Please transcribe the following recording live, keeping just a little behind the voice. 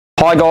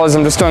Hi guys,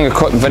 I'm just doing a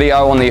quick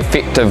video on the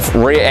effect of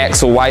rear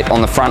axle weight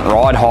on the front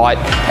ride height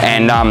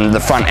and the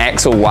front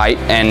axle weight.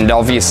 And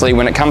obviously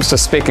when it comes to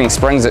speccing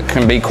springs, it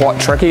can be quite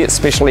tricky,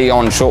 especially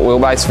on short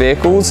wheelbase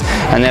vehicles,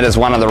 and that is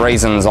one of the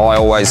reasons I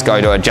always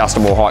go to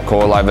adjustable height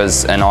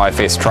coilovers in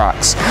IFS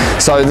trucks.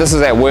 So this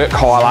is our work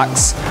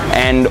Hilux,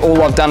 and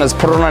all I've done is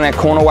put it on our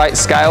corner weight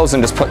scales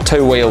and just put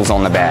 2 wheels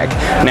on the back.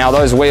 Now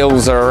those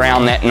wheels are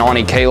around that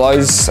 90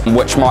 kilos,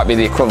 which might be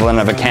the equivalent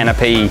of a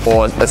canopy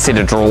or a set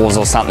of drawers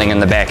or something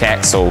in the back axle.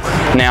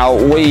 Now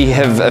we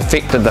have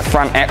affected the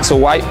front axle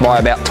weight by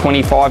about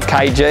 25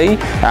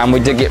 kg. We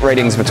did get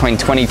readings between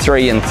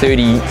 23 and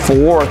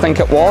 34, I think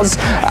it was,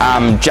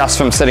 just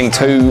from sitting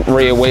 2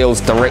 rear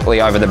wheels directly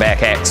over the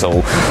back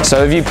axle.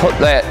 So if you put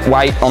that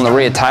weight on the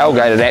rear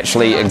tailgate, it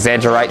actually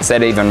exaggerates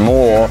that even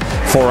more,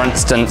 for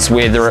instance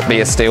whether it be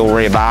a steel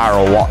rear bar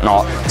or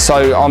whatnot.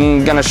 So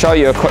I'm going to show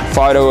you a quick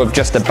photo of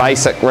just a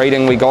basic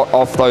reading we got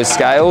off those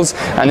scales,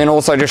 and then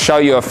also just show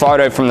you a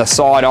photo from the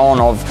side on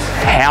of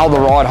how the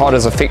ride height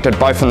is affected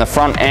both in the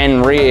front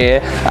and rear.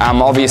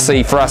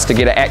 Obviously for us to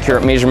get an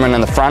accurate measurement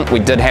in the front, we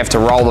did have to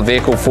roll the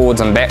vehicle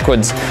forwards and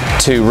backwards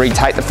to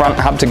retake the front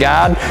hub to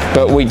guard,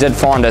 but we did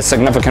find a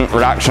significant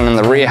reduction in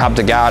the rear hub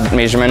to guard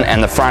measurement,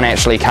 and the front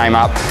actually came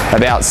up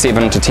about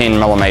 7 to 10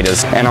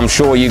 millimeters. And I'm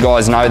sure you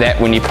guys know that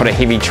when you put a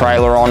heavy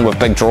trailer on with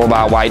big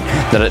drawbar weight,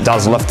 that it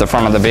does lift the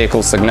front of the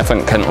vehicle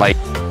significantly.